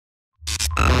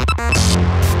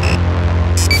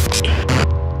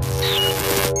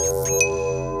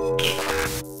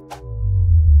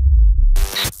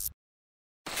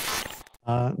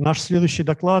Наш следующий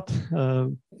доклад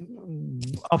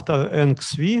автор Энг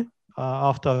Сви,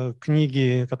 автор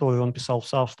книги, которую он писал в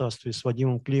соавторстве с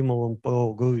Вадимом Климовым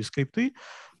про GUI скрипты.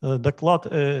 Доклад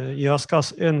и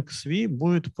рассказ Eng Swee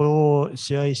будет про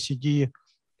CI/CD,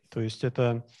 то есть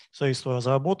это средство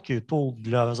разработки, тул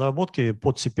для разработки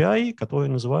под CPI, который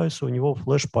называется у него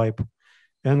FlashPipe.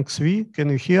 Eng Swee, can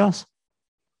you hear us?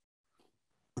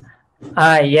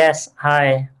 Yes,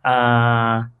 hi.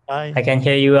 Hi. I can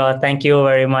hear you. Thank you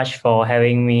very much for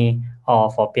having me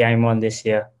for PIMON this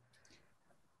year.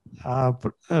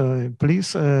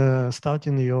 Please start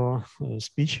in your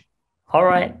speech. All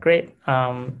right, great.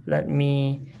 Let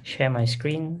me share my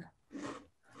screen.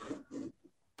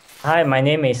 Hi, my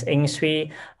name is Eng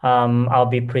Swee. I'll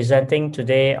be presenting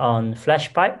today on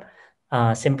FlashPipe,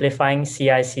 simplifying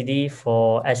CI/CD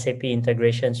for SAP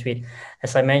Integration Suite.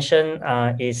 As I mentioned,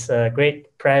 it's a great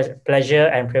pleasure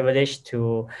and privilege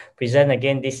to present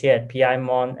again this year at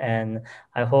PIMON, and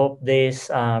I hope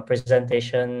this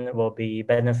presentation will be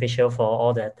beneficial for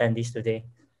all the attendees today.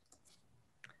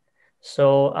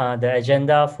 So the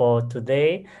agenda for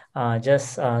today,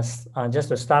 just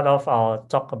to start off, I'll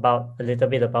talk about a little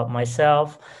bit about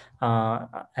myself,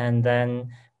 and then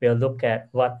we'll look at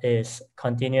what is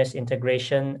continuous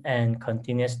integration and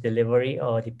continuous delivery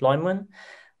or deployment.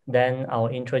 Then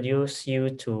I'll introduce you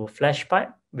to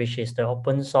FlashPipe, which is the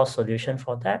open source solution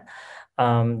for that.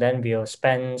 Then we'll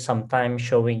spend some time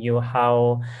showing you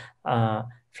how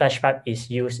FlashPipe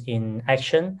is used in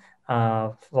action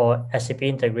for SAP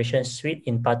Integration Suite,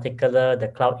 in particular the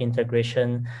cloud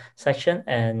integration section.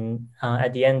 And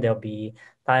at the end, there'll be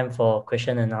time for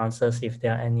question and answers if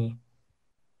there are any.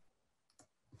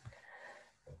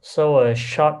 So a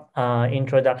short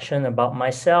introduction about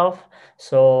myself.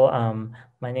 So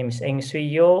my name is Eng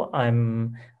Swee Yeoh.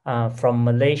 I'm from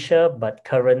Malaysia, but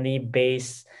currently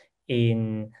based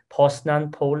in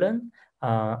Poznan, Poland.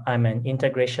 I'm an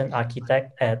integration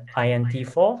architect at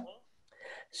INT4.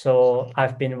 So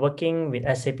I've been working with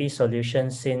SAP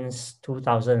solutions since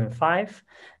 2005.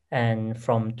 And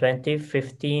from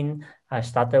 2015, I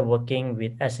started working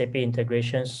with SAP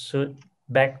Integration Suite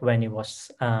back when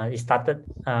it started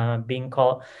being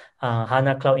called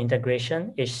HANA Cloud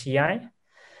Integration, HCI.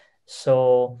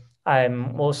 So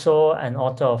I'm also an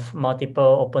author of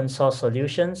multiple open source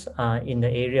solutions in the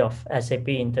area of SAP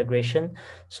integration.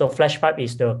 So FlashPipe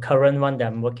is the current one that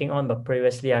I'm working on, but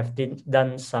previously I've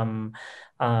done some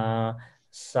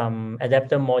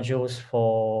adapter modules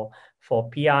for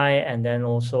PI, and then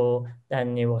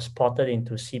it was ported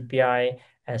into CPI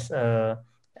as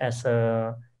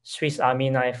a Swiss Army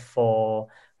knife for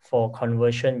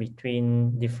conversion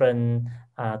between different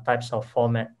types of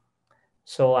format.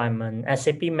 So I'm an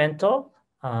SAP mentor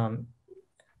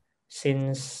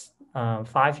since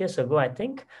 5 years ago, I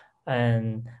think.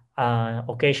 And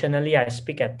occasionally I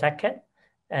speak at TechEd.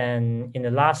 And in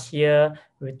the last year,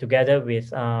 together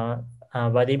with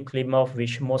Vadim Klimov,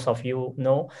 which most of you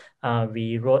know,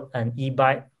 we wrote an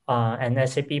e-byte, an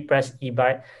SAP Press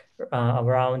e-byte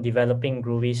around developing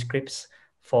Groovy scripts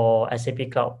for SAP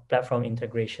Cloud Platform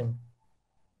integration.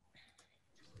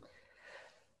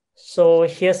 So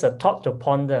here's a thought to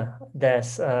ponder.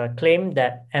 There's a claim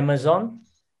that Amazon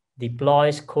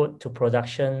deploys code to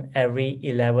production every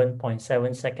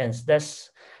 11.7 seconds.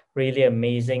 That's really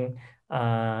amazing,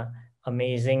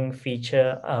 amazing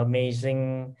feature,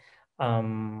 amazing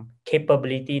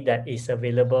capability that is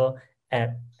available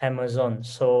at Amazon.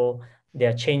 So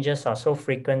their changes are so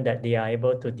frequent that they are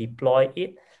able to deploy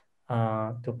it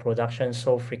to production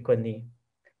so frequently.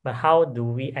 But how do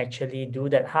we actually do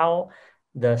that? How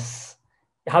is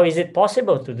it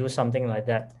possible to do something like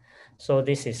that? So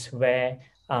this is where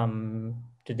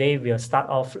today we'll start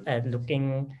off at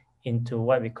looking into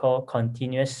what we call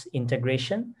continuous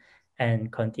integration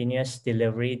and continuous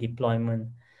delivery deployment.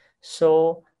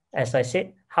 So as I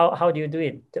said, how do you do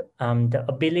it? The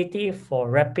ability for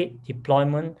rapid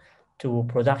deployment to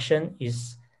production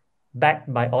is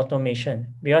backed by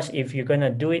automation, because if you're going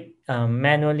to do it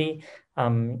manually,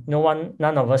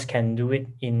 none of us can do it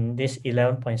in this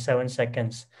 11.7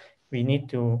 seconds. We need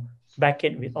to back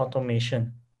it with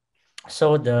automation.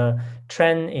 So the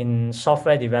trend in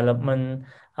software development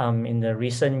in the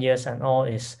recent years and all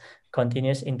is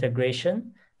continuous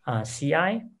integration,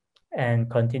 CI, and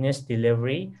continuous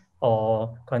delivery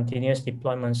or continuous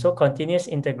deployment. So continuous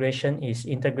integration is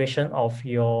integration of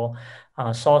your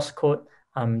source code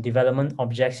development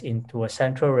objects into a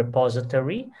central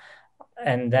repository,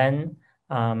 and then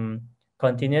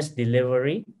continuous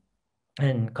delivery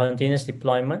and continuous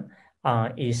deployment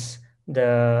is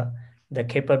the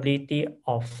capability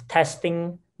of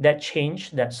testing that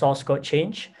change, that source code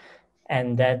change,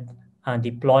 and that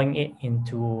deploying it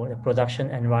into the production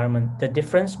environment. The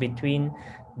difference between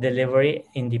delivery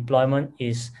and deployment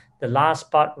is the last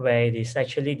part where it is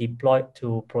actually deployed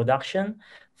to production.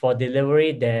 For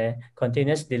delivery, the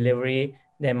continuous delivery,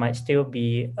 there might still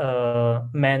be a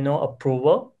manual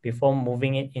approval before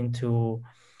moving it into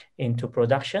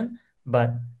production,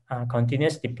 but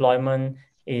continuous deployment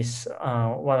is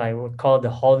what I would call the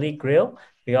holy grail,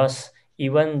 because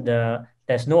even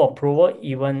there's no approval,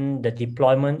 even the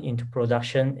deployment into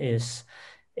production is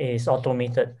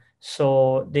automated.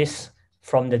 So this,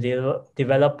 from the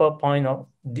developer point of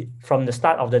from the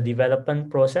start of the development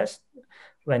process,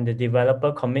 when the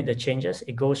developer commit the changes,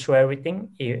 it goes through everything,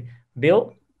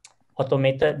 build,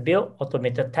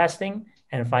 automated testing,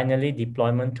 and finally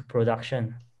deployment to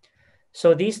production.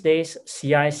 So these days,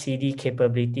 CI/CD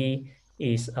capability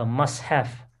is a must-have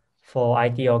for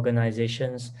IT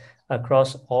organizations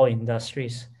across all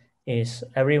industries.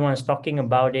 Everyone's talking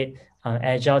about it.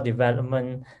 Agile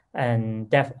development and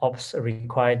DevOps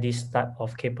require this type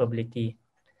of capability.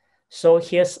 So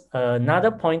here's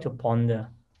another point to ponder.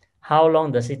 How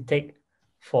long does it take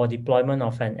for deployment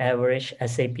of an average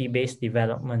SAP-based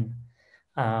development?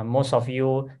 Most of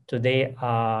you today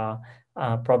are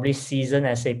probably seasoned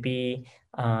SAP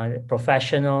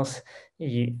professionals.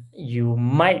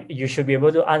 You should be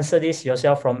able to answer this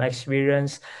yourself from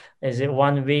experience. Is it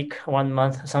 1 week, 1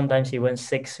 month, sometimes even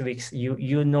 6 weeks?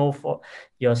 You know for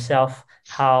yourself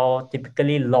how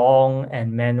typically long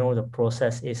and manual the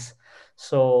process is.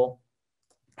 So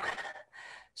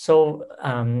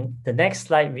the next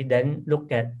slide, we then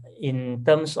look at in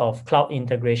terms of cloud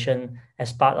integration.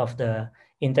 As part of the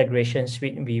integration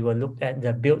suite, we will look at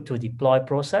the build to deploy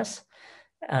process.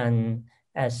 And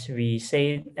as we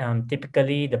say,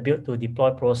 typically the build to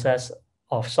deploy process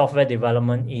of software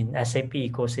development in SAP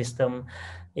ecosystem,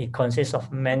 it consists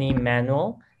of many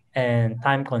manual and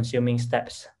time-consuming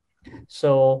steps.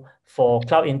 So for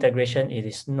cloud integration, it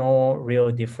is no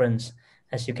real difference.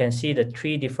 As you can see, the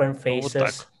 3 different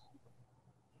phases.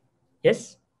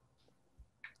 Yes?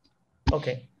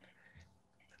 Okay.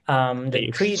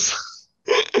 The 3...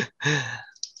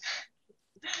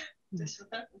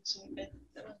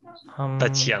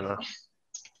 Tatiana.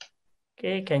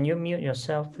 Okay, can you mute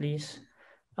yourself, please?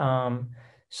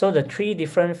 So the 3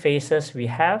 different phases we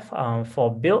have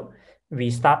for build, we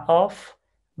start off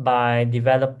by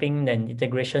developing an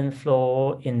integration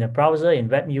flow in the browser in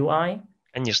web UI.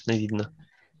 Конечно, видно.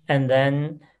 And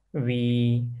then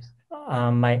we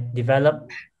might develop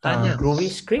Groovy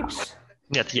scripts.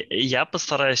 Нет, я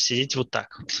постараюсь сидеть вот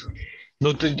так вот.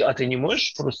 Ну, ты не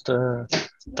можешь просто,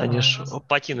 Танюш,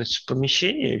 покинуть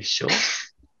помещение и все?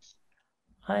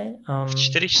 В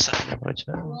 4 часа вроде.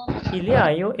 Илья,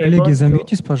 are you able Коллеги,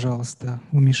 замьютесь, пожалуйста.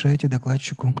 Вы мешаете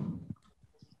докладчику.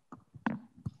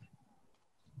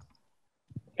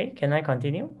 Okay, can I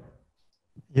continue?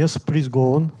 Yes, please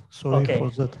go on. Sorry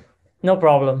for that. No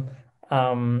problem.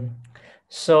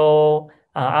 So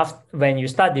when you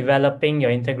start developing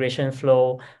your integration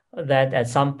flow, that at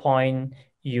some point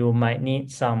you might need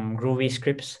some Groovy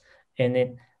scripts in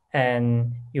it,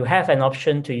 and you have an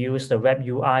option to use the web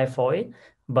UI for it,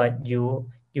 but you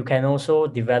can also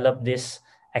develop this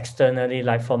externally.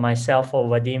 Like for myself or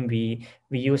Vadim, we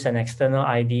use an external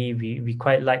IDE. We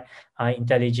quite like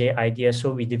IntelliJ IDEA,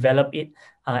 so we develop it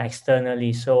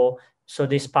externally. So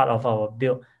this part of our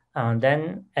build.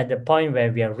 Then at the point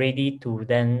where we are ready to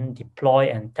then deploy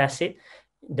and test it,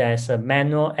 there's a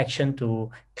manual action to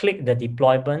click the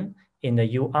deployment in the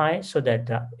UI so that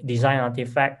the design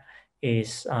artifact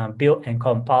is built and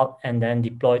compiled and then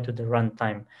deployed to the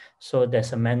runtime. So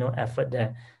there's a manual effort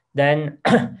there. Then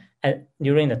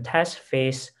during the test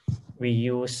phase, we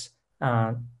use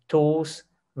tools,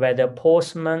 whether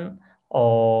Postman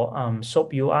or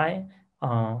SOAP UI,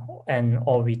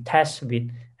 or we test with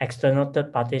external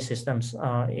third-party systems.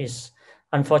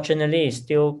 Unfortunately is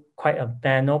still quite a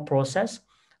manual process.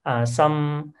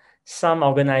 Some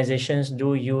organizations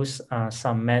do use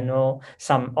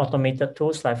some automated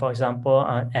tools, like for example,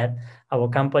 at our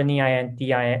company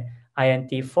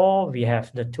INT4, we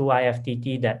have the tool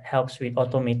IFTT that helps with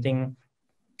automating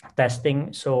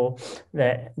testing. So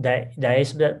there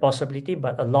is that possibility,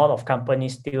 but a lot of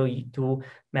companies still do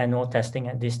manual testing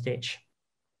at this stage.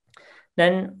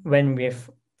 Then when we've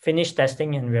finished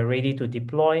testing and we're ready to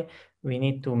deploy, we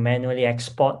need to manually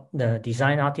export the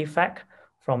design artifact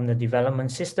from the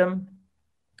development system,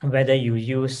 whether you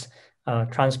use a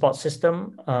transport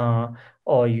system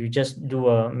or you just do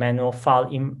a manual file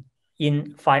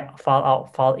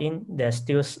out, file in. There's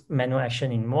still manual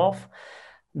action involved.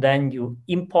 Then you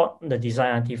import the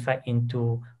design artifact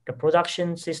into the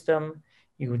production system.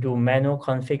 You do manual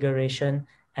configuration,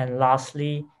 And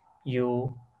lastly,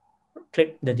 you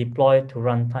click the deploy to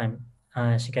runtime.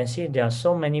 As you can see, there are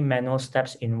so many manual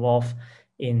steps involved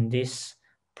in this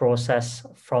process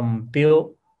from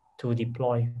build to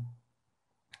deploy.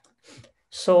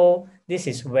 So this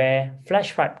is where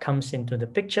FlashPipe comes into the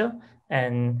picture,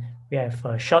 and we have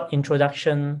a short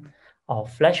introduction of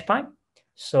FlashPipe.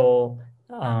 So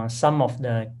some of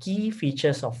the key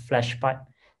features of FlashPipe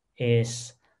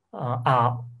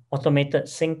are automated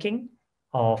syncing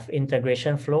of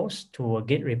integration flows to a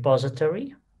Git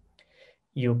repository.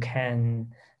 You can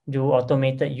do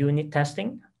automated unit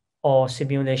testing or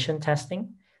simulation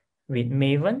testing with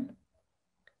Maven.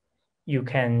 You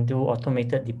can do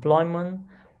automated deployment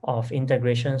of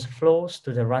integrations flows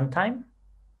to the runtime.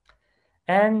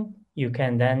 And you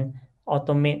can then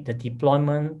automate the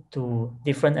deployment to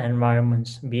different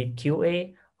environments, be it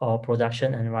QA or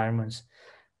production environments.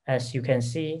 As you can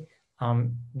see,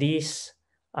 this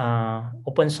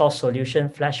open source solution,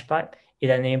 FlashPipe, it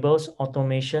enables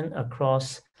automation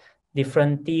across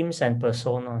different teams and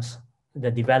personas.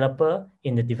 The developer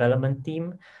in the development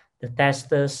team, the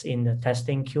testers in the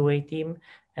testing QA team,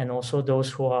 and also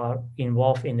those who are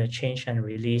involved in the change and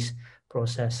release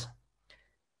process.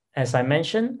 As I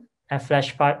mentioned,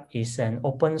 FlashPipe is an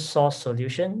open source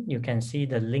solution. You can see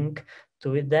the link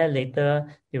to it there later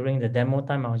during the demo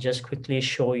time. I'll just quickly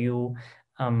show you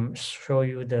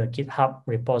the GitHub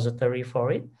repository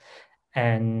for it.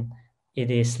 And it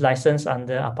is licensed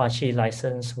under Apache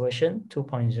license version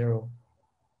 2.0.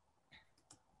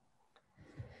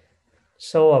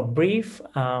 So a brief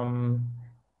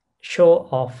show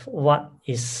of what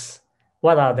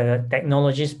are the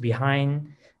technologies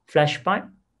behind FlashPipe.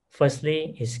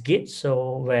 Firstly is Git,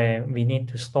 so where we need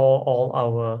to store all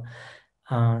our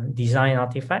design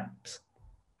artifacts.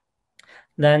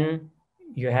 Then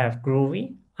you have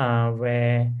Groovy,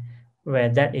 where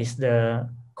that is the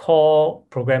core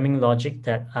programming logic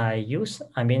that I use.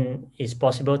 I mean, it's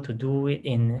possible to do it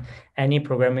in any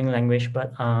programming language,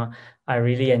 but I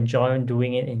really enjoy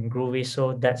doing it in Groovy,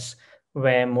 so that's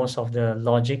where most of the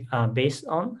logic are based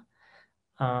on.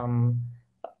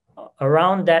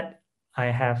 Around that, I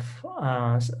have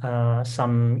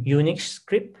some Unix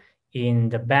script in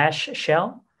the bash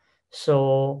shell,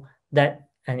 so that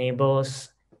enables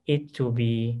it to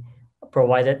be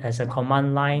provided as a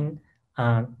command line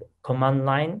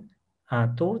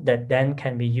tool that then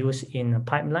can be used in a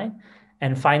pipeline.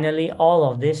 And finally, all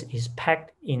of this is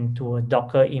packed into a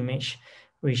Docker image,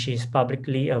 which is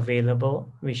publicly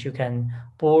available, which you can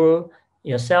pull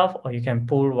yourself or you can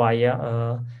pull via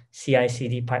a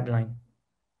CI/CD pipeline.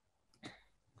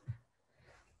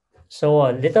 So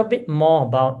a little bit more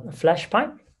about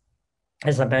FlashPipe.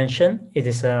 As I mentioned, it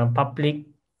is a public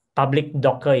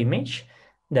Docker image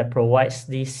that provides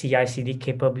these CI/CD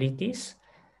capabilities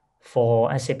for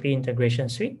SAP Integration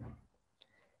Suite.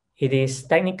 It is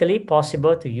technically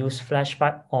possible to use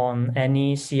FlashPipe on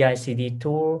any CI/CD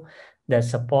tool that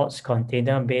supports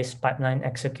container-based pipeline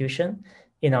execution.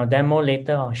 In our demo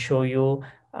later, I'll show you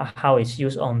how it's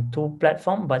used on two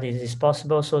platforms, but it is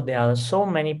possible. So there are so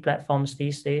many platforms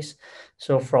these days.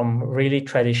 So from really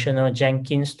traditional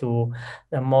Jenkins to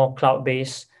the more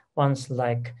cloud-based ones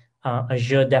like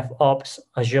Azure DevOps,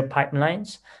 Azure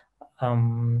Pipelines,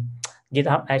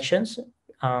 GitHub Actions.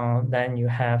 Then you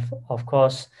have, of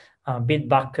course,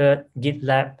 Bitbucket,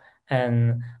 GitLab,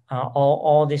 and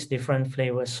all these different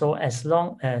flavors. So as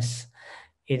long as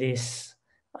it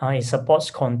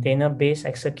supports container-based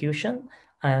execution,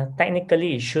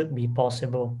 technically it should be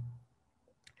possible.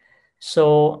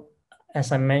 So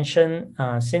as I mentioned,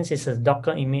 since it's a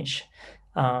Docker image,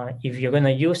 if you're going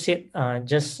to use it,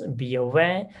 just be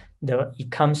aware that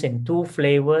it comes in two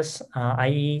flavors,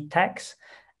 i.e. tags,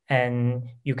 and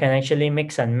you can actually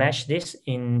mix and match this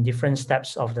in different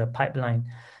steps of the pipeline.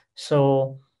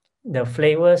 So the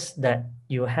flavors that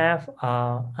you have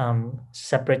are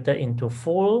separated into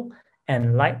full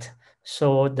and light.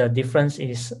 So the difference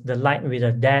is the light with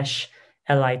a dash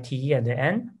LIT at the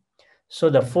end. So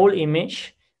the full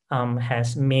image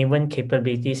has Maven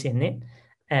capabilities in it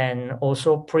and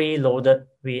also preloaded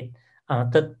with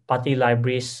third-party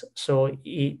libraries. So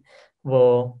it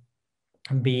will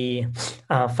be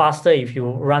faster if you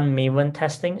run Maven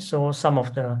testing. So some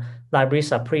of the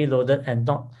libraries are preloaded and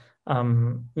not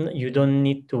you don't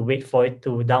need to wait for it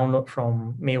to download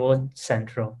from Maven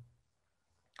Central.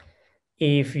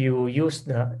 If you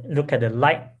look at the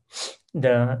light,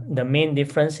 the main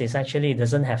difference is actually it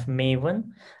doesn't have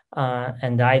Maven,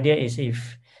 and the idea is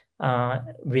if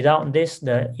without this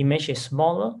the image is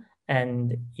smaller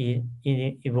and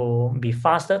it will be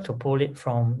faster to pull it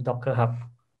from Docker Hub.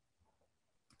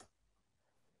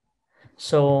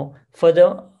 So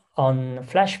further on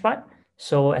FlashPipe,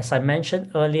 so as I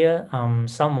mentioned earlier,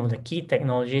 some of the key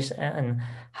technologies and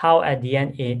how at the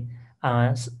end it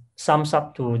sums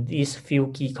up to these few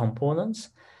key components.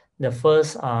 The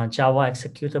first are Java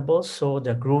executables, so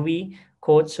the Groovy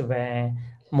codes where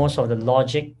most of the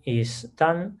logic is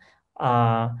done,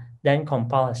 then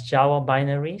compiled as Java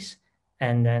binaries,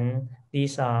 and then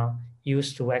these are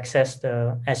used to access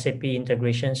the SAP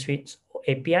integration suite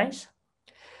APIs.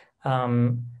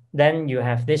 Then you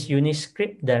have this unit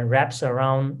script that wraps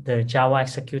around the Java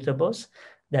executables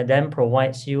that then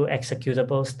provides you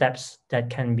executable steps that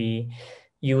can be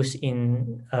used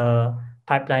in a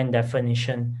pipeline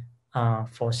definition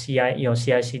for your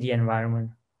CI/CD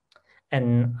environment.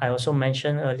 And I also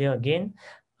mentioned earlier again,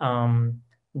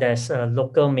 there's a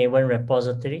local Maven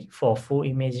repository for full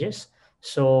images.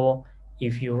 So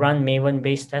if you run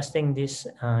Maven-based testing, this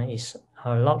is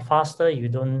a lot faster. You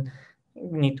don't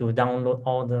need to download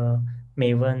all the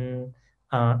Maven,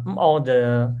 all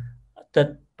the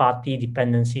third-party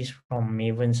dependencies from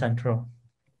Maven Central.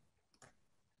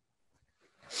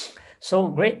 So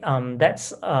great.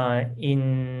 That's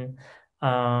in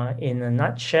a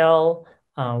nutshell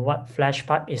what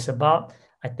FlashPipe is about.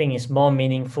 I think it's more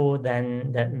meaningful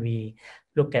than that we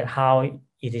look at how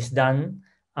it is done.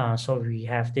 So we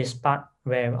have this part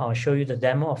where I'll show you the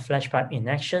demo of FlashPipe in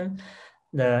action.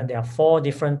 There are 4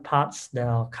 different parts that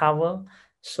I'll cover.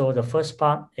 So the first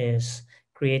part is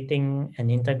creating an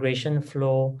integration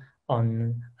flow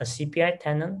on a CPI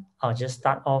tenant. I'll just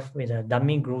start off with a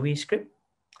dummy Groovy script.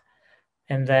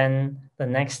 And then the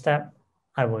next step,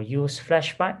 I will use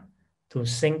FlashPipe to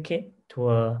sync it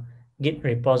to a Git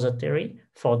repository.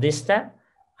 For this step,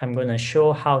 I'm going to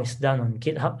show how it's done on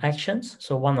GitHub Actions.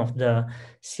 So one of the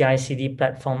CI/CD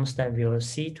platforms that we will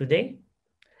see today.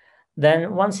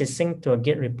 Then once it's synced to a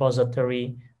Git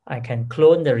repository, I can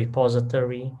clone the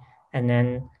repository and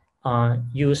then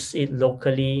use it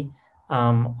locally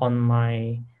on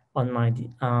my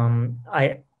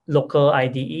local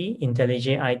IDE,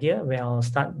 IntelliJ IDEA, where I'll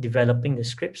start developing the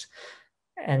scripts.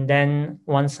 And then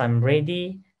once I'm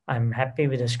ready, I'm happy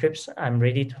with the scripts, I'm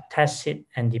ready to test it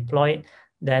and deploy it.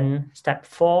 Then step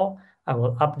 4, I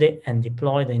will update and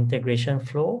deploy the integration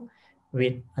flow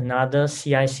with another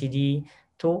CI/CD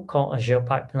tool called Azure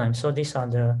Pipeline. So these are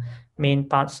the main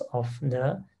parts of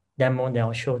the demo that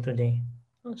I'll show today.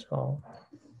 So I'll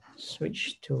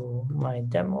switch to my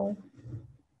demo.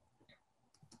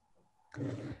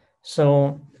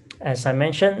 So as I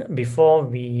mentioned, before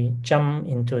we jump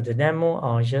into the demo,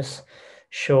 I'll just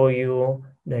show you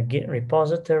the Git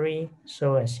repository.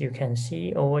 So as you can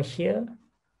see over here,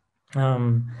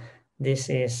 this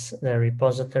is the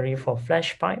repository for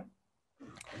FlashPipe.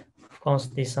 Of course,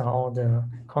 these are all the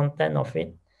content of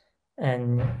it,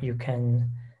 and you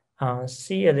can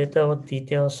see a little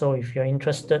detail. So if you're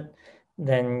interested,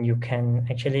 then you can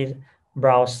actually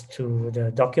browse to the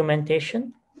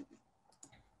documentation.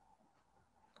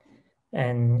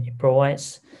 And it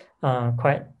provides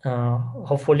quite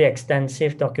hopefully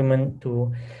extensive document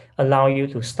to allow you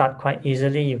to start quite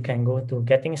easily. You can go to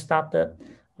getting started.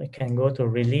 You can go to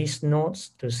release notes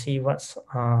to see what's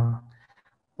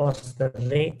the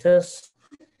latest.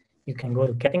 You can go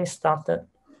to getting started,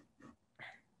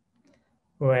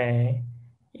 where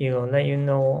it will let you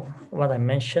know what I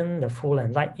mentioned, the full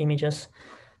and light images,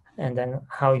 and then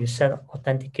how you set up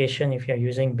authentication if you're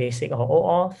using basic or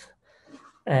OAuth,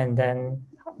 and then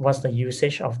what's the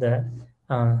usage of the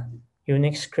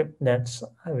Unix script that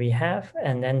we have,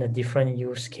 and then the different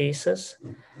use cases.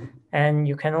 And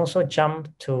you can also jump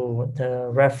to the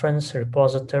reference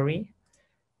repository,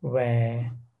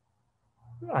 where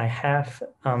I have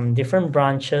different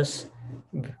branches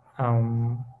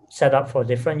set up for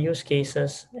different use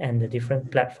cases and the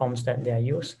different platforms that they are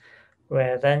used,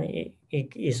 where then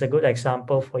it is a good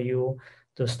example for you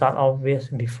to start off with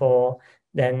before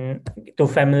then, to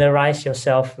familiarize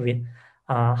yourself with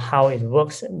how it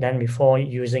works, then before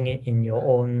using it in your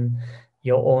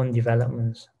own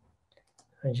developments.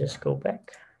 I just go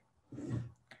back.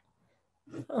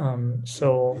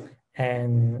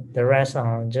 And the rest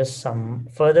are just some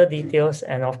further details.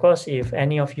 And of course, if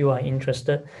any of you are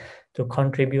interested to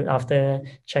contribute after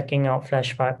checking out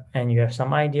FlashPipe and you have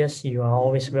some ideas, you are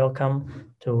always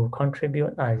welcome to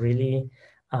contribute. I really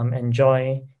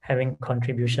enjoy having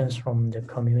contributions from the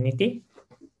community.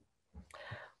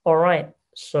 All right,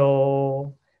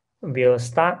 so we'll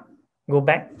go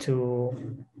back to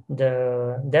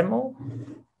the demo.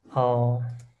 I'll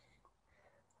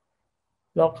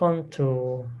log on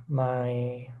to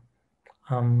my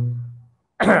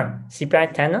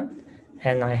CPI tenant,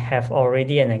 and I have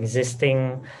already an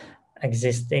existing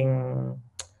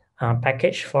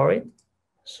package for it.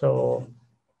 So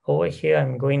over here,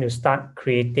 I'm going to start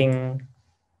creating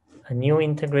a new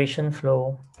integration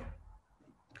flow.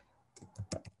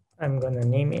 I'm going to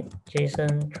name it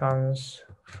JSON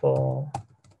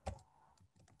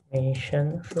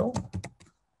transformation flow.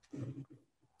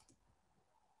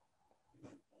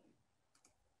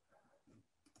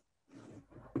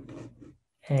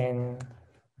 And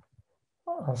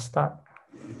I'll start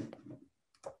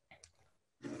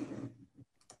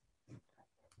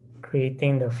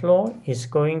creating the flow. Is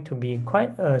going to be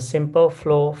quite a simple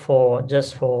flow for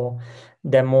just for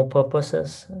demo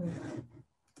purposes,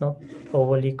 not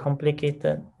overly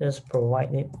complicated. Just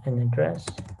provide it an address.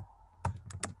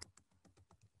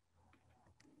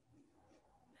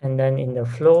 And then in the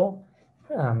flow,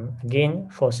 again,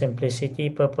 for simplicity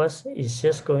purpose, it's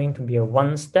just going to be a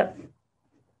one step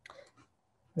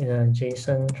with a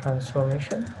JSON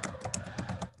transformation.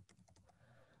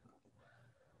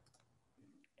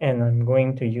 And I'm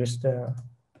going to use the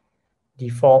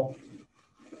default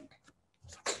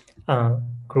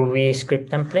Groovy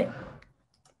script template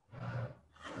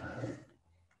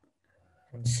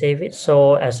and save it.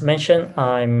 So as mentioned,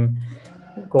 I'm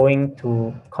going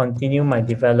to continue my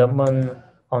development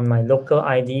on my local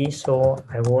ID, so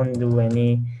I won't do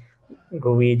any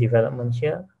Groovy development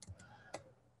here.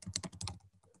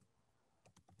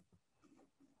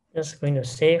 Just going to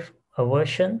save a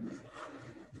version.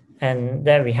 And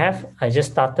there we have, I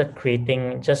just started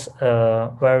creating just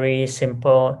a very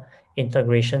simple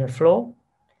integration flow.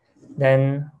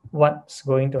 Then what's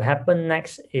going to happen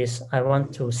next is I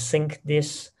want to sync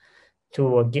this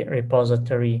to a Git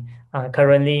repository.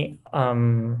 Currently,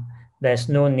 there's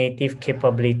no native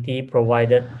capability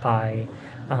provided by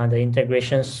the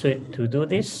integration suite to do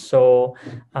this. So,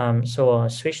 I'll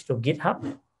switch to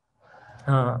GitHub.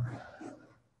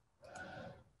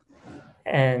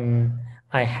 And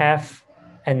I have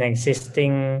an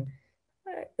existing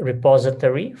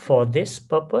repository for this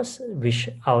purpose, which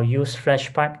I'll use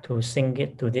FlashPipe to sync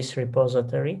it to this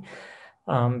repository.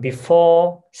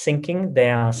 Before syncing,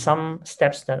 there are some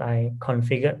steps that I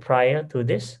configured prior to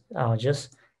this. I'll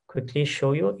just quickly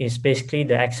show you. It's basically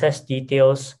the access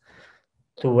details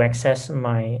to access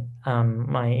my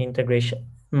my integration,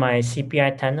 my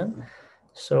CPI tenant.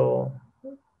 So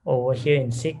over here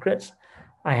in secrets,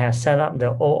 I have set up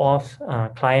the OAuth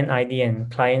client ID and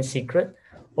client secret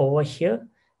over here,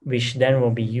 which then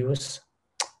will be used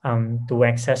to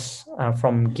access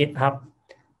from GitHub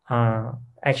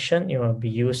action. It will be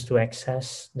used to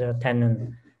access the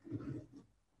tenant.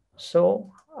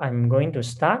 So I'm going to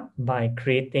start by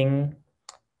creating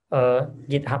a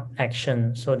GitHub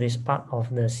action. So this part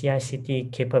of the CI/CD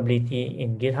capability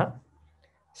in GitHub,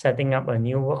 setting up a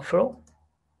new workflow.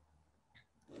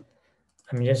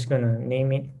 I'm just going to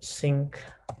name it sync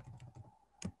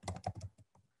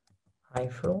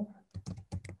iFlow.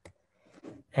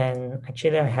 And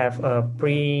actually I have a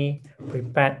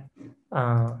prepared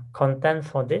content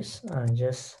for this.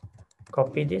 Just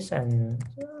copy this and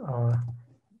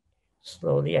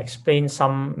slowly explain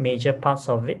some major parts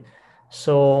of it.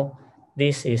 So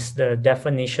this is the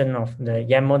definition of the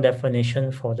YAML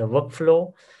definition for the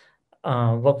workflow.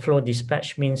 Workflow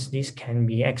dispatch means this can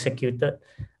be executed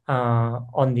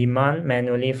on demand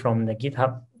manually from the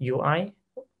GitHub UI.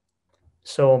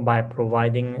 So by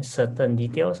providing certain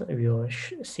details, we will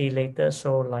see later.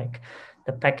 So like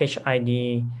the package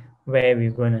ID, where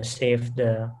we're going to save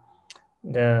the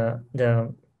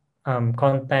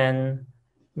content,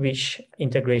 which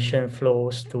integration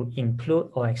flows to include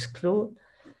or exclude,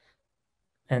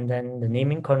 and then the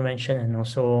naming convention, and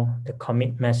also the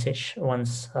commit message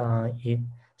once it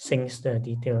syncs the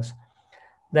details.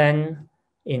 Then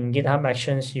in GitHub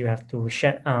Actions, you have to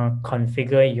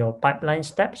configure your pipeline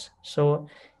steps. So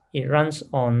it runs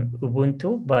on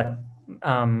Ubuntu, but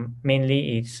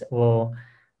mainly it will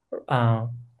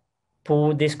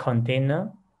pull this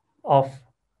container of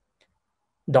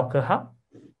Docker Hub.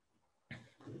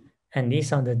 And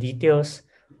these are the details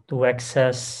to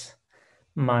access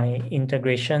my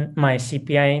integration, my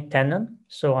CPI tenant.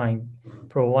 So I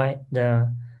provide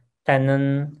the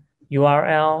tenant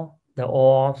URL, the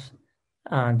OAuth,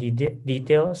 the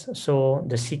details. So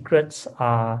the secrets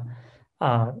are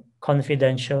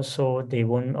confidential, so they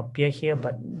won't appear here,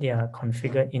 but they are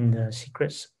configured in the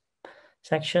secrets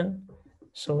section.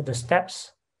 So the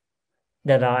steps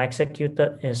that are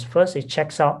executed is first, it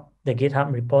checks out the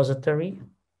GitHub repository.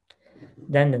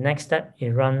 Then the next step, it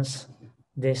runs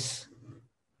this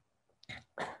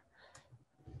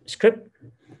script,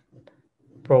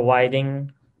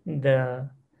 providing the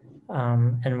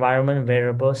environment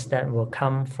variables that will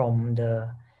come from the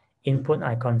input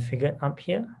I configured up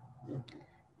here.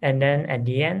 And then at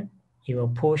the end, it will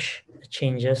push the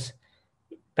changes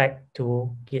back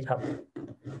to GitHub.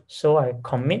 So I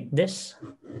commit this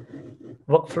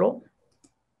workflow.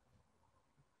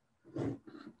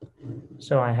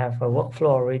 So I have a workflow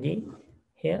already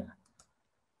here.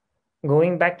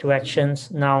 Going back to actions,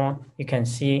 now you can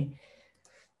see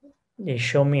they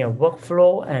show me a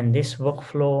workflow, and this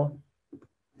workflow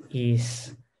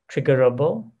is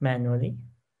triggerable manually.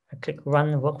 I click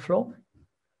run workflow.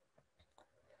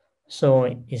 So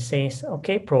it says,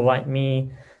 okay, provide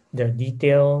me the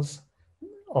details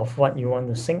of what you want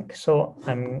to sync. So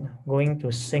I'm going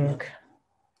to sync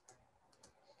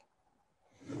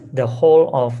the whole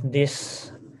of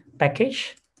this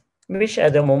package, which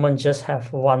at the moment just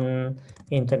have one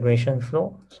integration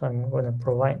flow. So I'm going to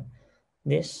provide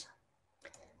this.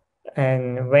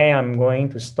 And where I'm going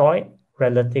to store it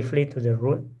relatively to the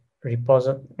root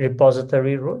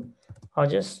repository root, I'll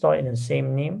just store it in the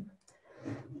same name.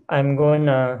 I'm going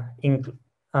to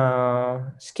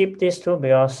skip this too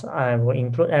because I will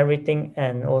include everything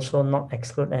and also not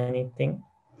exclude anything.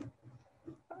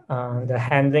 The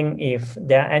handling, if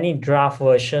there are any draft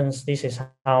versions, this is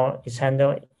how it's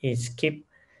handled. It's keep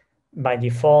by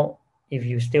default. If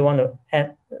you still want to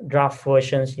add draft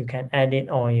versions, you can add it,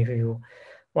 or if you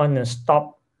want to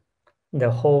stop the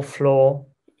whole flow,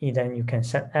 then you can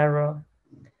set error.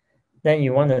 Then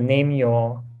you want to name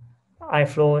your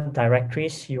iFlow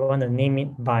directories. You want to name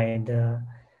it by the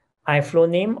iFlow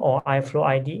name or iFlow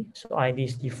ID. So ID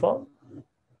is default.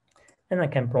 And I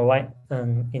can provide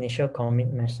an initial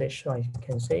commit message. So I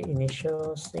can say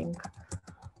initial sync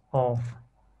of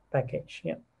package.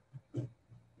 Yeah.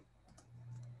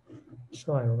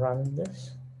 So I run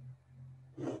this.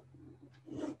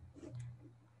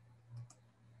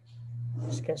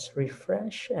 This gets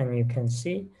refreshed, and you can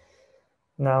see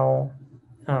now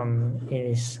it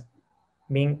is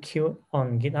being queued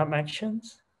on GitHub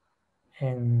Actions,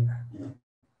 and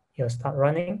you'll start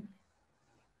running.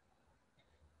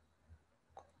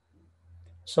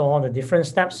 So all the different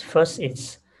steps. First,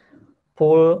 it's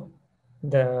pull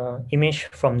the image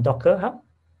from Docker Hub,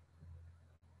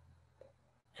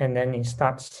 and then it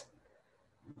starts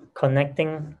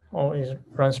connecting. Oh, it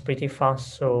runs pretty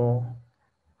fast, so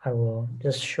I will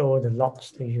just show the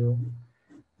logs to you.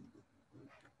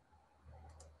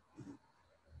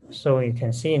 So you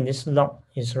can see in this log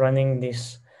is running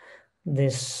this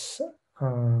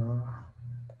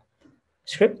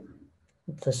script,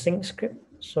 the sync script.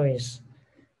 So it's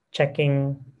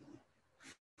checking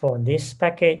for this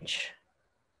package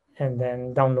and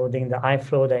then downloading the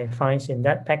iFlow that it finds in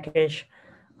that package,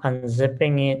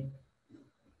 unzipping it,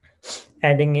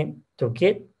 adding it to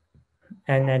Git,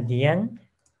 and at the end,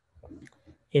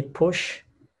 it push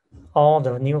all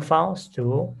the new files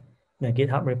to the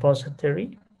GitHub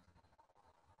repository.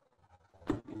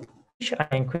 I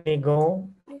can quickly go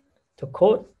to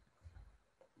code,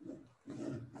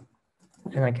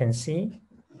 and I can see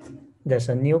there's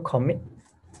a new commit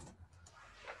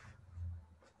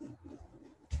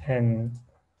and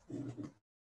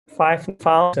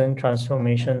 5,000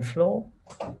 transformation flow.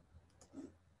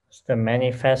 It's the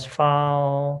manifest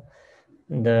file,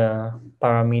 the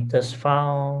parameters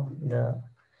file, the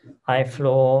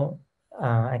iFlow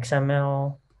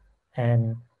XML,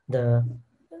 and the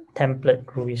template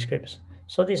Groovy scripts.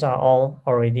 So these are all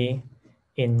already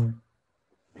in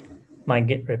my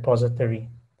Git repository.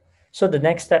 So the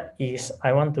next step is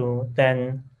I want to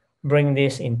then bring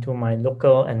this into my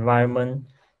local environment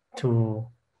to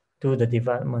do the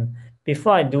development.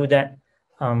 Before I do that,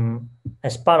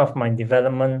 as part of my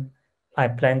development, I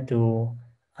plan to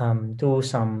do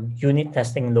some unit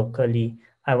testing locally.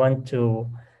 I want to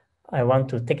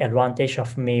take advantage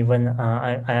of Maven.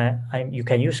 You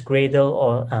can use Gradle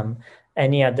or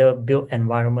any other build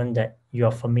environment that you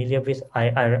are familiar with.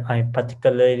 I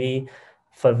particularly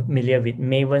familiar with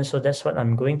Maven, so that's what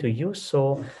I'm going to use.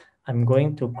 So I'm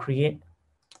going to create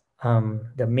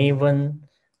the Maven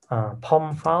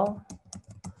POM file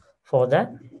for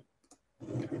that.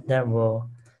 That will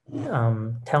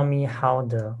tell me how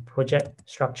the project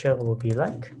structure will be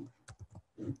like.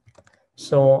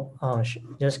 So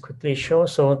just quickly show.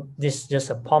 So this is just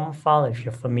a POM file. If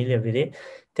you're familiar with it,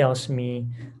 tells me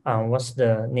what's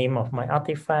the name of my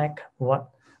artifact, what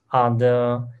are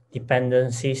the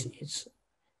dependencies it's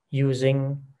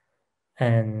using,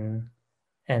 and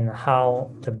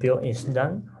how the build is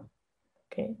done.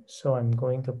 Okay, so I'm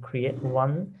going to create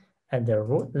one at the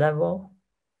root level.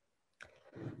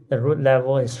 The root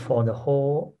level is for the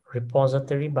whole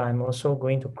repository, but I'm also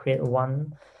going to create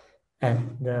one at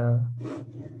the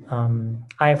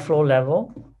iFlow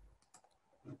level.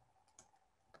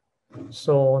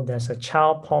 So there's a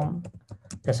child POM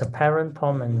there's a parent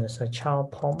POM and there's a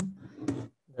child POM.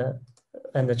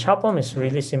 And the child POM is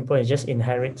really simple. It just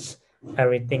inherits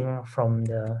everything from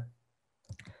the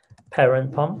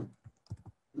parent POM.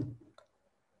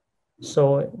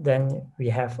 So then we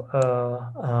have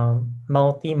a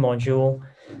multi-module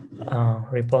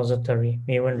repository,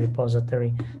 Maven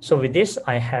repository. So with this,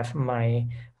 I have my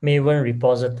Maven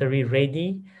repository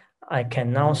ready. I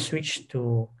can now switch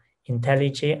to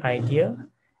IntelliJ IDEA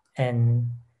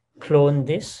and clone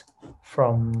this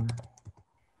from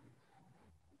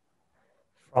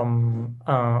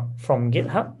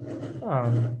GitHub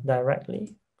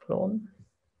directly. Clone.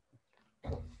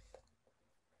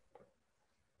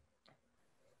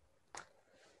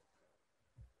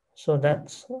 So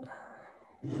that's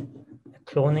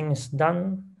cloning is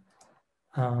done.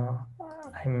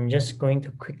 I'm just going to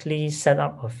quickly set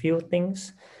up a few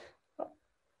things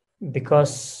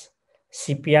because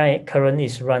CPI currently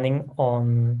is running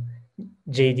on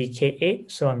JDK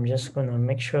 8. So I'm just going to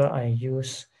make sure I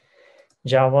use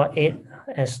Java 8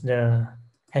 as the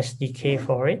SDK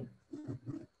for it.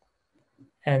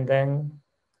 And then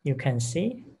you can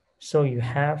see, so you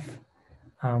have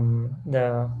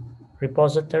the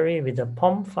repository with the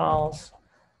POM files,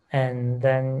 and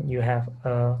then you have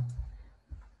a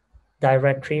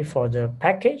directory for the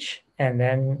package, and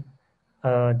then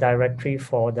a directory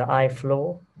for the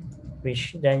iFlow,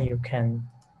 which then you can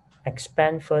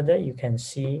expand further. You can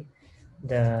see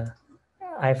the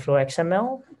iFlow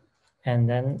XML, and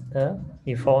then the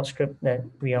default script that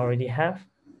we already have.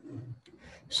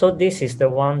 So this is the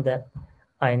one that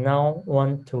I now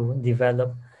want to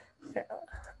develop.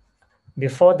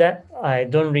 Before that, I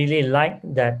don't really like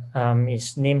that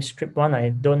it's named script one. I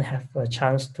don't have a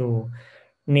chance to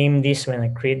name this when I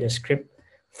create the script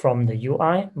from the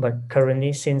UI, but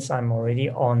currently since I'm already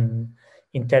on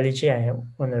IntelliJ, I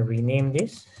want to rename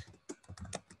this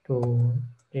to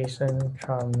JSON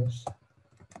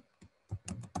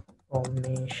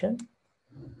transformation.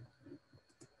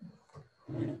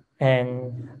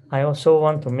 And I also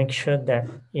want to make sure that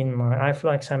in my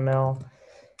iFlow XML,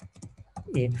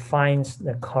 it finds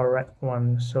the correct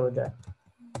one so that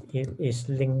it is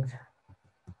linked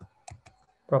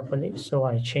properly. So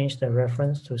I change the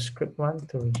reference to script one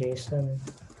to JSON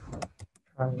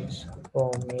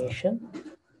transformation.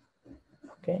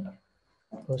 Okay,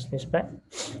 close this back.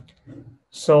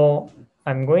 So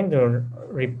I'm going to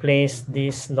replace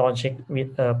this logic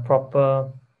with a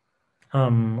proper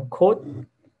code,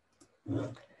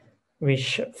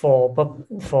 which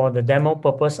for the demo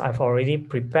purpose I've already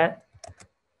prepared.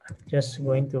 I'm just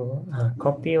going to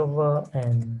copy over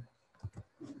and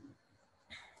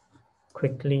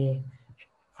quickly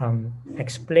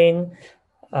explain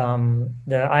the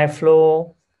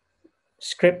iFlow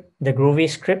script. The Groovy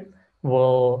script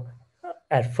will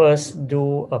at first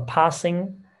do a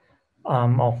parsing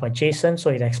of a JSON.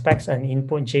 So it expects an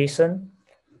input JSON.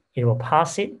 It will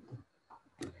parse it,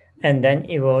 and then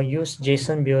it will use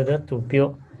JSON Builder to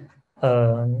build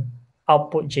an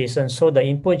output JSON. So the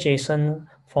input JSON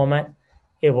format,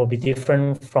 it will be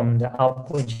different from the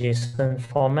output JSON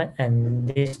format, and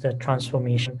this is the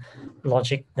transformation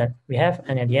logic that we have,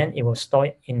 and at the end it will store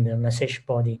it in the message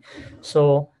body.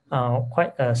 So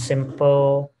quite a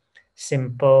simple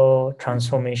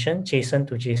transformation, JSON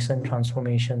to JSON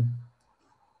transformation.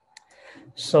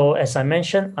 So as I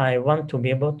mentioned, I want to be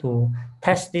able to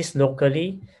test this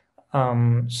locally,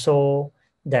 so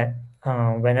that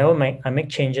whenever I make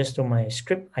changes to my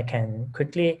script, I can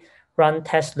quickly run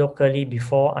tests locally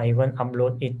before I even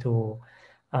upload it to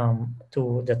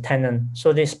the tenant.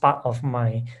 So this is part of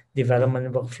my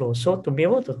development workflow. So to be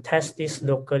able to test this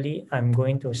locally, I'm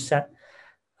going to set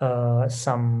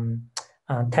some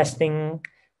testing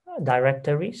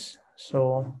directories.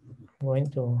 So I'm going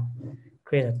to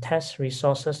create a test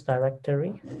resources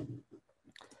directory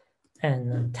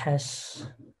and a test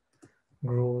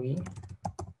Groovy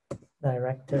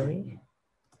directory.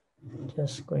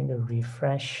 Just going to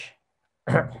refresh.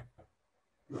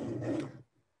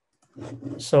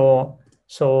 So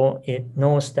it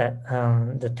knows that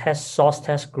the source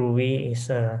test Groovy is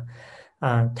a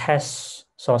test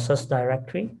sources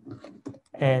directory,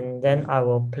 and then I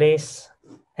will place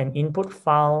an input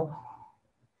file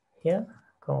here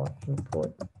called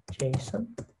input JSON.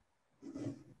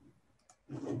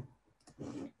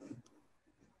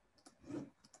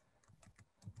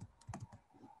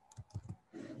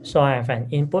 So I have an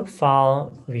input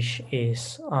file which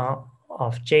is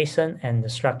of JSON, and the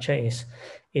structure is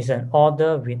an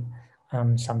order with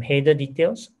some header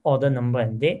details, order number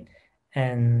and date,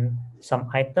 and some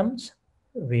items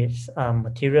with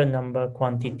material number,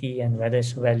 quantity, and whether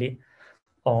it's valid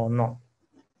or not.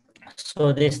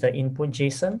 So this is the input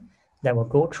JSON that will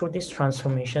go through this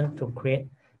transformation to create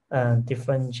a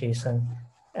different JSON.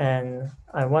 And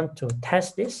I want to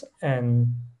test this,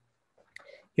 and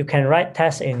you can write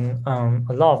tests in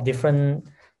a lot of different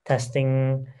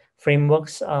testing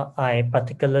frameworks. I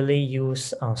particularly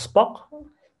use Spock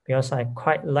because I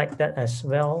quite like that as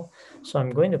well. So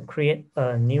I'm going to create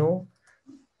a new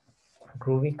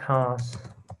Groovy class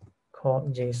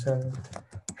called JSON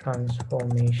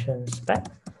transformation spec.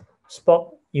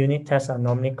 Spock unit tests are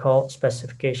normally called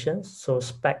specifications, so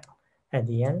spec at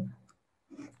the end.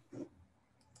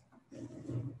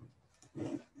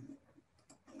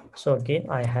 So again,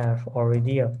 I have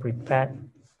already a prepared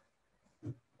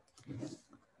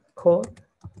code.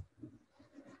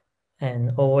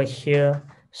 And over here,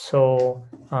 so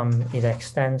it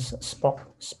extends Spock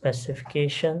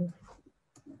specification.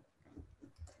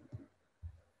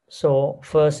 So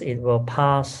first it will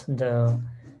pass the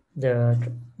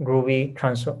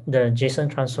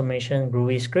JSON transformation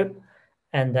Groovy script,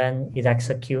 and then it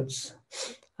executes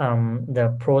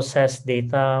the process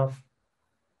data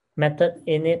method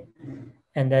in it,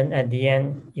 and then at the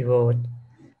end you will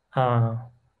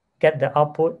get the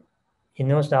output. It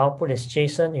knows the output is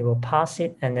JSON, it will pass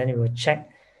it, and then it will check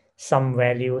some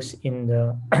values in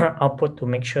the output to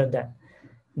make sure that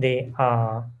they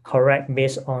are correct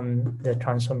based on the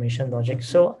transformation logic.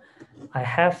 So I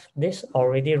have this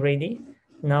already ready.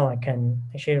 Now I can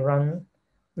actually run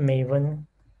Maven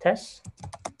test.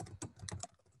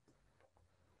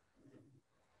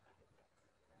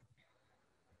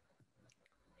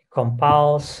 It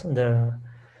compiles the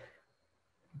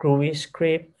Groovy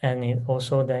script, and it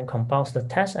also then compiles the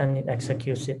test and it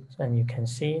executes it. And you can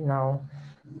see now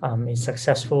it's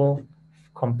successful,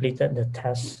 completed the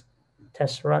test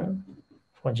run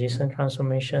for JSON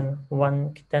transformation,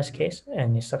 one test case,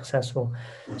 and it's successful.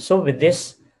 So with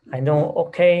this, I know,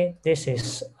 okay, this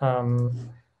is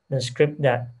the script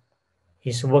that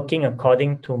is working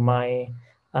according to my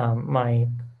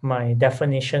my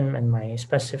definition and my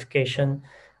specification.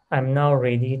 I'm now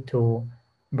ready to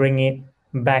bring it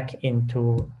back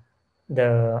into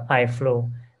the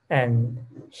iFlow. And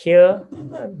here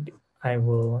I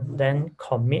will then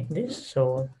commit this.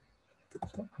 So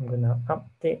I'm gonna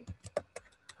updated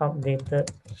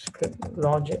script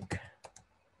logic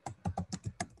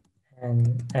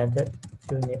and added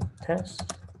unit test.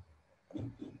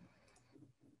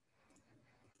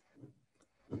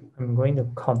 I'm going to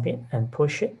commit and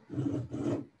push it.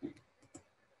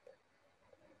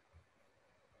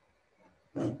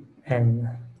 And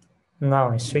now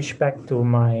I switch back to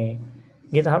my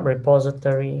GitHub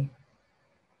repository.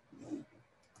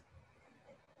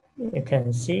 You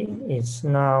can see it's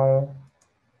now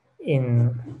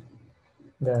in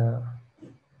the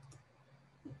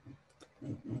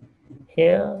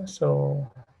here. So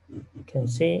you can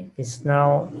see it's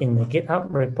now in the GitHub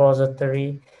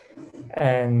repository.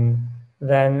 And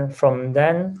then from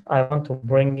then I want to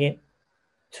bring it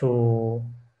to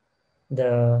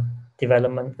the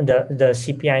development, the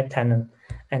CPI tenant.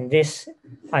 And this,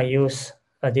 I use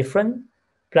a different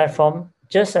platform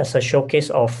just as a showcase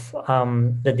of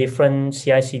the different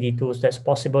CI/CD tools that's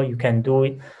possible. You can do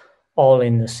it all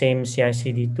in the same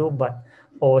CI/CD tool, but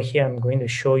over here, I'm going to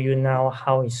show you now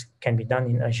how it can be done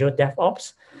in Azure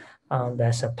DevOps.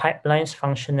 There's a pipelines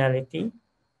functionality.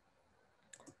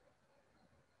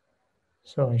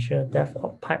 So Azure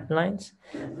DevOps pipelines.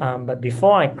 But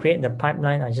before I create the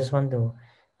pipeline, I just want to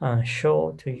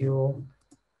show to you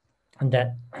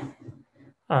that,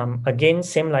 again,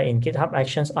 same like in GitHub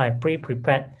Actions, I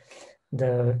pre-prepared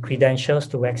the credentials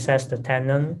to access the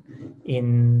tenant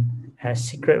as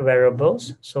secret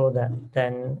variables, so that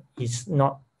then it's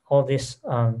not all this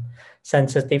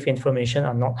sensitive information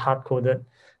are not hard-coded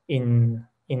in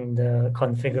the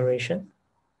configuration.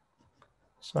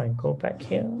 So I go back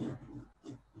here,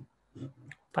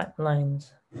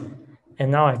 pipelines,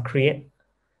 and now I create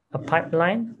a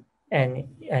pipeline, and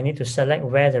I need to select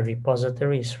where the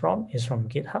repository is from. It's from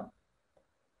GitHub.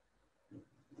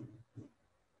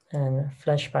 And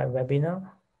FlashPipe webinar.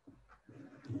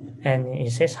 And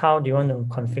it says, how do you want to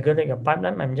configure your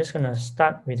pipeline? I'm just going to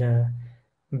start with a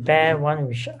bare one,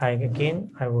 which I've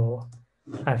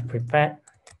prepared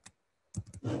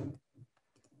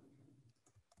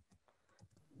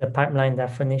the pipeline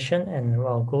definition, and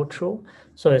I'll go through.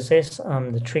 So it says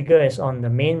the trigger is on the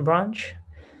main branch,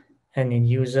 and it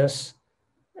uses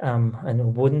an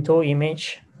Ubuntu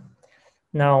image.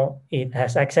 Now it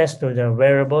has access to the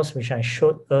variables which I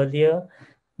showed earlier.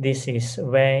 This is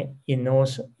where it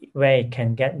knows where it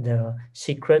can get the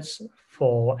secrets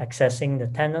for accessing the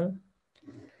tenant.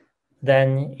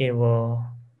 Then it will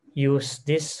use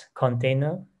this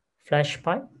container,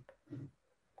 FlashPipe.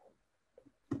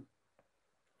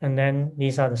 And then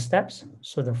these are the steps.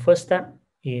 So the first step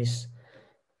is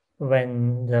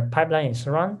when the pipeline is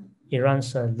run, it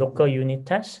runs a local unit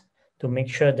test to make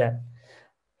sure that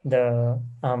the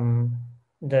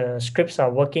scripts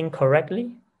are working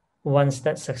correctly. Once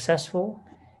that's successful,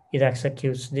 it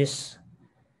executes this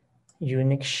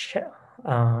Unix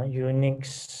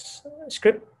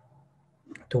script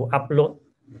to upload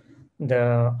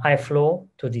the iFlow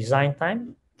to design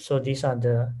time. So these are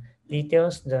the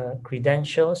details, the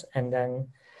credentials, and then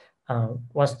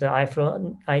what's the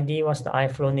iFlow ID, what's the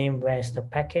iFlow name, where's the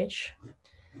package.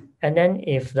 And then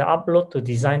if the upload to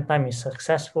design time is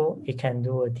successful, it can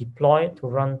do a deploy to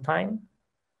runtime.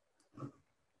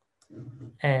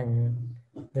 And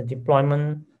the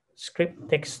deployment script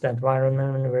takes the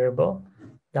environment variable,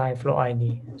 the iFlow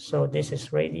ID. So this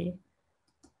is ready,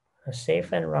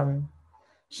 save and run.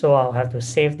 So I'll have to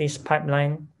save this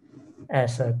pipeline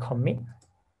as a commit.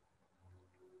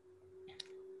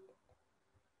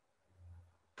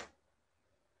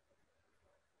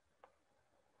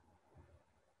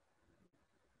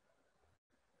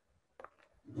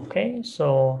 Okay,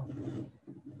 so you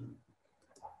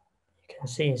can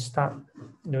see it start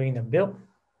doing the build.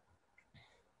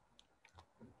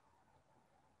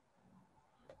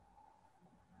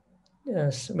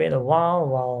 Just wait a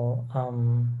while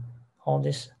all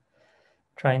this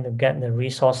trying to get the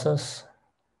resources.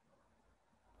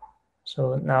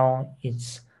 So now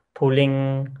it's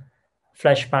pulling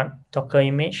FlashPipe Docker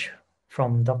image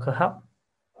from Docker Hub.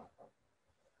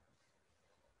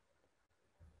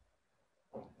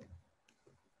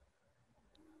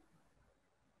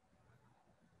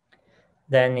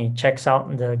 Then it checks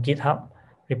out the GitHub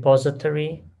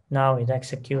repository. Now it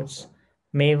executes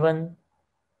Maven,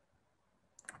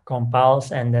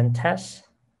 compiles, and then tests.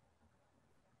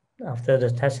 After the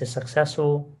test is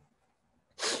successful,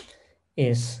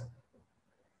 is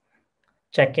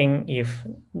checking if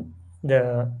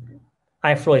the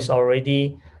iFlow is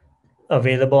already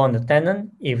available on the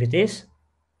tenant. If it is,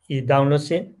 it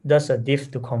downloads it, does a diff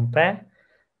to compare,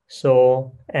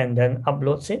 so, and then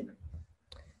uploads it.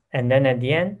 And then at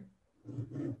the end,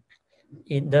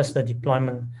 it does the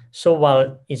deployment. So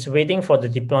while it's waiting for the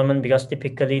deployment, because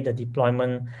typically the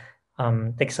deployment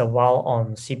takes a while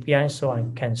on CPI, so I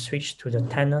can switch to the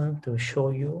tenant to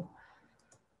show you.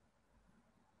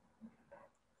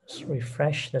 Let's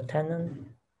refresh the tenant.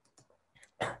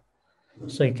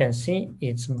 So you can see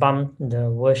it's bumped the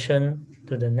version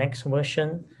to the next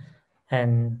version,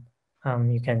 and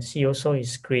you can see also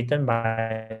it's created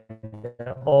by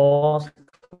the auth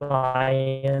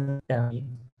client.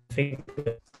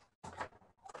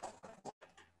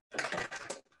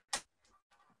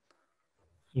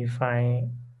 If I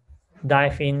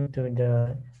dive into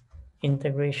the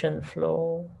integration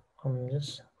flow,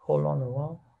 just hold on a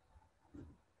while.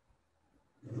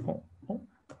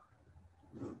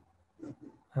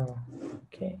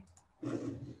 Okay.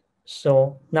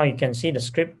 So now you can see the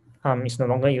script is no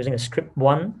longer using the script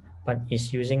 1, but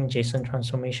is using JSON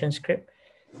transformation script.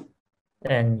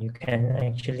 And you can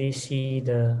actually see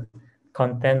the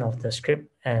content of the script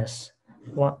as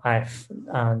what I've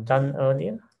done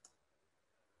earlier.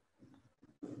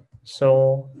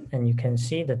 So, and you can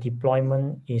see the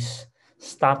deployment is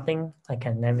starting. I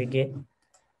can navigate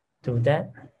to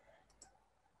that.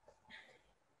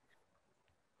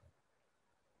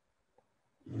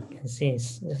 You can see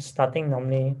it's just starting.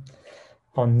 Normally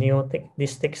on Neo,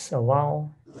 this takes a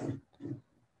while,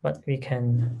 but we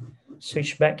can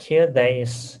switch back here. There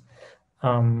is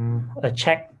a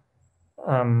check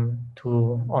on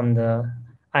the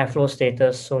iFlow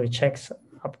status. So it checks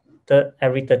up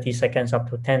every 30 seconds up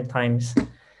to 10 times.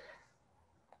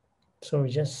 So we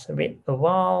just wait a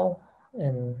while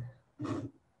and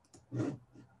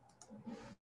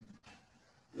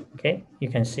okay, you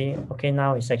can see, okay,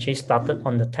 now it's actually started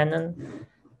on the tenant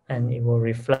and it will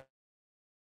reflect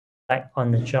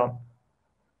on the job.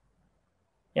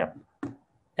 Yep.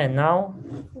 And now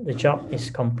the job is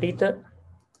completed.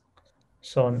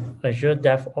 So on Azure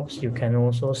DevOps, you can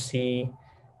also see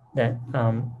that,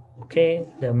 okay,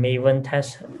 the Maven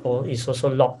test is also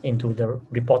logged into the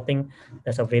reporting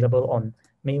that's available on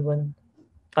Maven.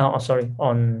 On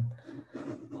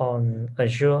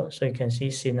Azure. So you can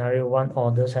see scenario 1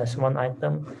 orders has 1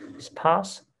 item is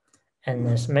passed, and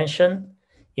as mentioned,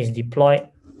 is deployed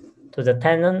to the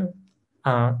tenant.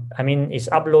 It's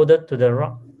uploaded to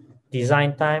the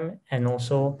design time and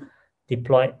also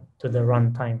deployed to the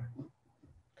runtime.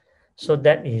 So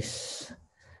that is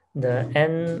the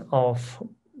end of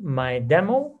my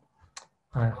demo.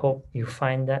 I hope you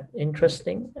find that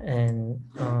interesting, and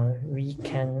we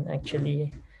can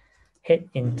actually head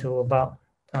into about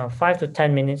 5 to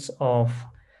 10 minutes of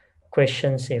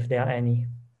questions if there are any.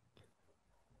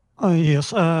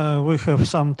 Yes, we have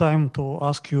some time to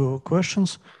ask you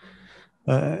questions.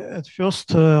 At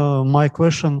first, my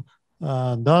question,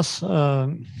 does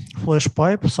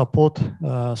FlashPipe support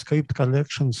script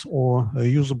collections or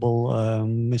reusable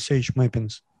message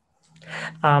mappings?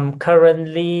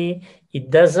 Currently,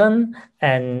 it doesn't,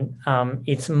 and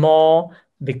it's more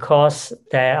because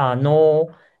there are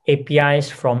no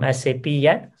APIs from SAP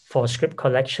yet for script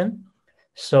collection.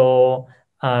 So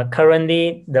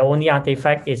currently, the only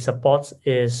artifact it supports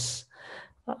is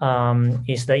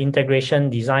the integration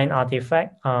design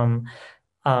artifact.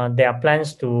 There are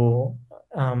plans to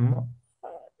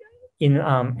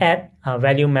add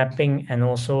value mapping and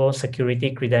also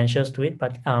security credentials to it,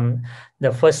 but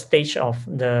the first stage of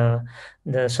the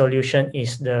solution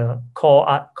is the core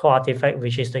artifact,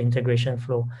 which is the integration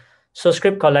flow. So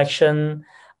script collection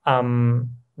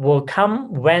will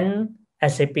come when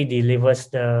SAP delivers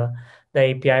the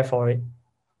API for it.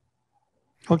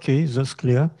 Okay, that's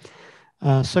clear.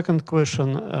 Second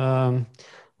question,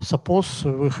 suppose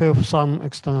we have some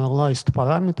externalized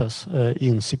parameters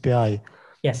in CPI.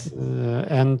 Yes.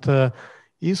 And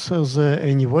is there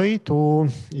any way to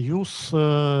use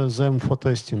them for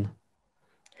testing?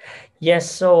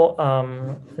 Yes, so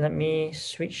let me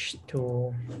switch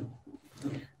to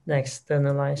the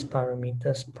externalized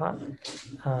parameters part.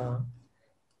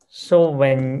 So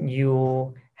when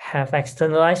you have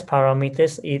externalized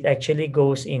parameters, it actually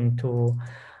goes into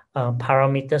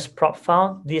parameters prop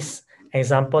file. This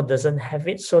example doesn't have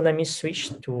it. So let me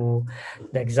switch to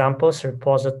the examples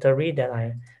repository that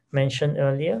I mentioned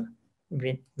earlier,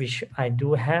 which I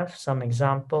do have some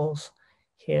examples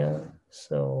here.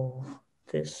 So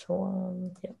this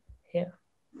one, yeah, here.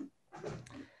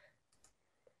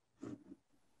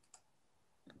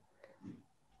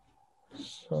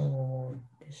 So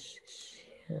this is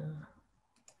here.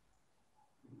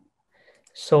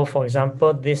 So for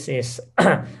example, this is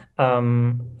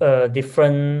a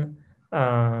different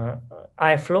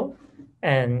iFlow,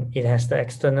 and it has the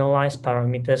externalized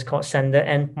parameters called sender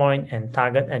endpoint and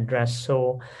target address.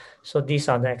 So these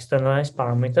are the externalized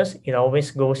parameters. It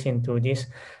always goes into this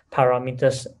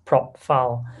parameters prop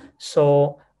file.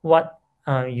 So what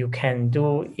you can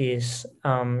do is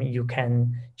you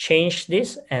can change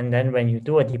this, and then when you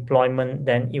do a deployment,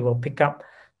 then it will pick up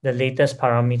the latest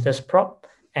parameters prop,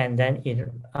 and then it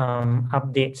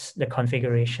updates the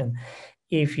configuration.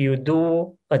 If you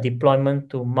do a deployment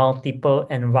to multiple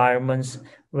environments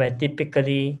where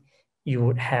typically you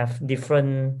would have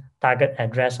different target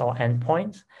address or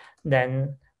endpoints,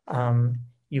 then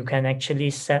you can actually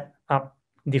set up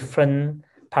different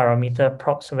parameter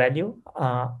props value.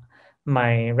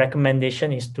 My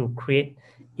recommendation is to create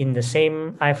in the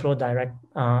same iFlow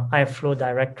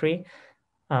directory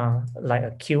like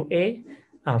a QA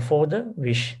folder,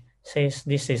 which says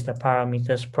this is the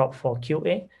parameters prop for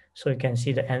QA. So you can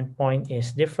see the endpoint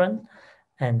is different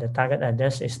and the target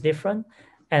address is different.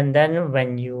 And then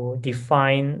when you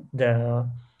define the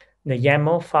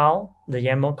YAML file, the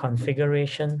YAML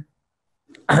configuration,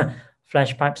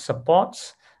 FlashPipe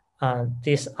supports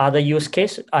this other use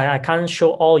case. I can't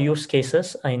show all use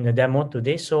cases in the demo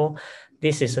today. So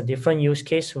this is a different use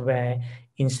case where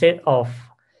instead of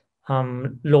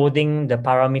loading the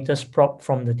parameters prop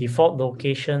from the default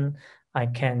location, I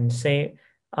can say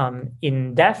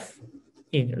in def,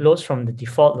 it loads from the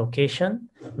default location,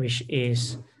 which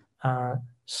is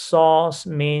source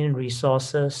main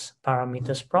resources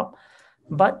parameters prop.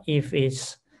 But if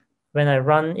it's when I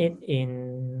run it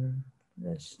in,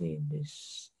 let's see,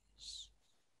 this,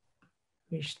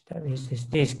 which step is this?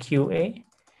 This is QA.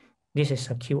 This is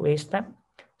a QA step.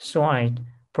 So I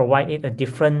provide it a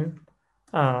different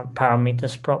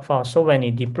parameters prop file. So when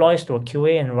it deploys to a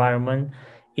QA environment,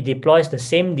 it deploys the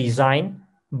same design,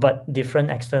 but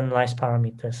different externalized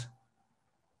parameters.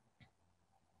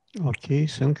 Okay,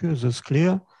 thank you. That's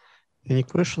clear. Any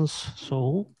questions?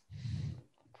 So,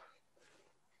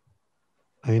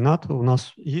 Ренат, у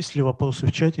нас есть ли вопросы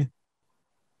в чате?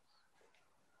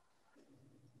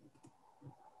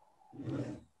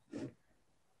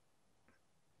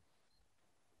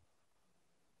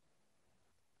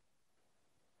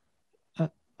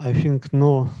 I think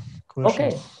no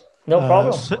questions. Okay, no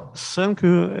problem. Thank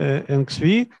you, Eng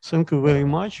Swee. Thank you very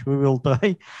much. We will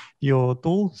try your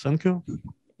tool. Thank you.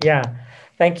 Yeah,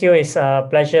 thank you. It's a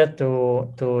pleasure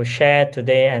to share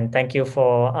today, and thank you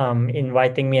for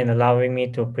inviting me and allowing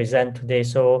me to present today.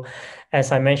 So,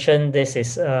 as I mentioned, this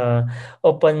is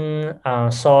open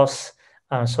source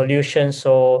solution.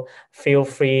 So feel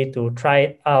free to try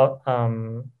it out,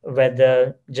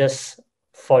 whether just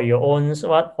for your own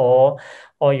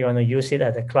or you want to use it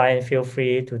as a client, feel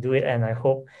free to do it. And I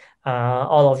hope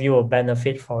all of you will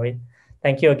benefit for it.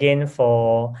 Thank you again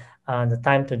for the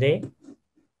time today.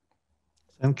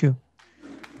 Thank you.